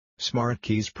Smart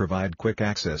keys provide quick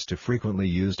access to frequently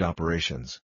used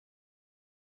operations.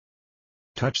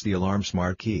 Touch the alarm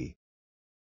smart key,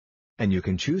 and you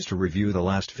can choose to review the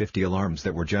last 50 alarms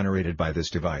that were generated by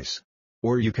this device.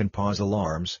 Or you can pause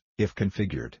alarms, if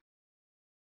configured.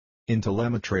 In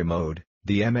telemetry mode,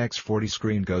 the MX40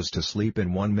 screen goes to sleep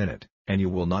in 1 minute, and you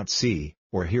will not see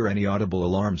or hear any audible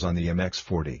alarms on the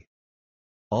MX40.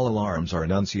 All alarms are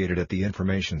enunciated at the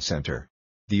information center.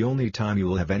 The only time you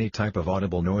will have any type of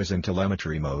audible noise in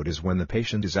telemetry mode is when the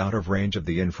patient is out of range of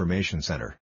the information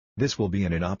center. This will be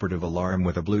an inoperative alarm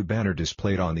with a blue banner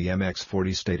displayed on the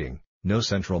MX40 stating, "No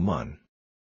central MUN."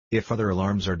 If other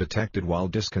alarms are detected while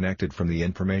disconnected from the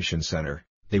information center,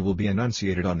 they will be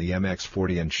enunciated on the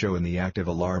MX40 and show in the active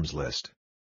alarms list.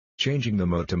 Changing the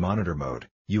mode to monitor mode,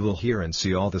 you will hear and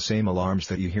see all the same alarms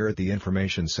that you hear at the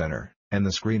information center, and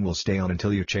the screen will stay on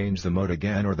until you change the mode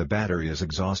again or the battery is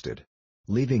exhausted.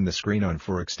 Leaving the screen on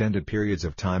for extended periods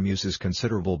of time uses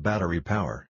considerable battery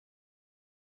power.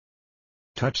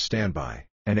 Touch standby,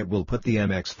 and it will put the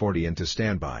MX40 into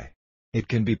standby. It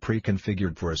can be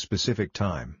pre-configured for a specific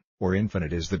time, or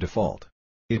infinite is the default.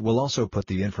 It will also put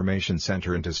the information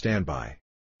center into standby.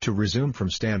 To resume from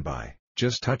standby,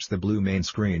 just touch the blue main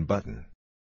screen button.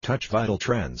 Touch Vital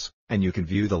Trends, and you can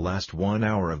view the last 1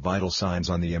 hour of vital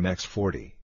signs on the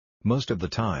MX40. Most of the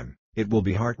time, it will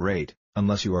be heart rate,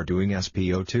 unless you are doing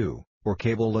SpO2, or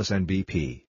cableless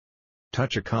NBP.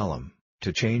 Touch a column,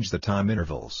 to change the time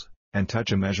intervals, and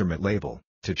touch a measurement label,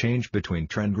 to change between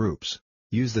trend groups.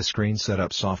 Use the Screen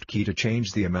Setup soft key to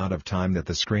change the amount of time that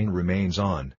the screen remains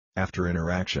on, after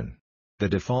interaction. The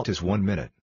default is 1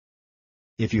 minute.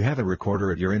 If you have a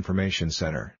recorder at your information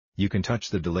center, you can touch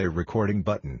the Delay Recording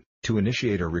button, to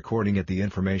initiate a recording at the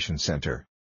information center.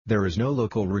 There is no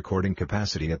local recording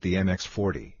capacity at the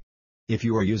MX40. If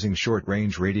you are using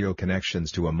short-range radio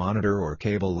connections to a monitor or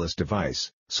cableless device,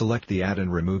 select the Add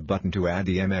and Remove button to add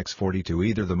the MX40 to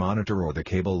either the monitor or the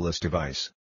cableless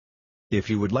device. If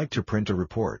you would like to print a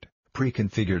report,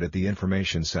 pre-configured at the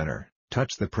information center,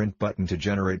 touch the Print button to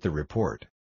generate the report.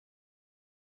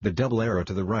 The double arrow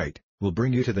to the right will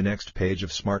bring you to the next page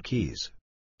of smart keys.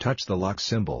 Touch the lock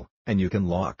symbol, and you can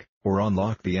lock or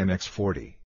unlock the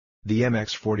MX40. The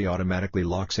MX40 automatically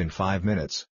locks in 5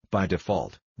 minutes, by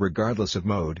default, regardless of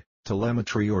mode,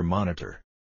 telemetry or monitor.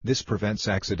 This prevents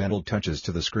accidental touches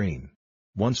to the screen.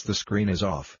 Once the screen is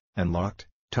off and locked,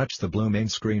 touch the blue main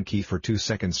screen key for 2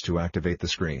 seconds to activate the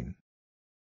screen.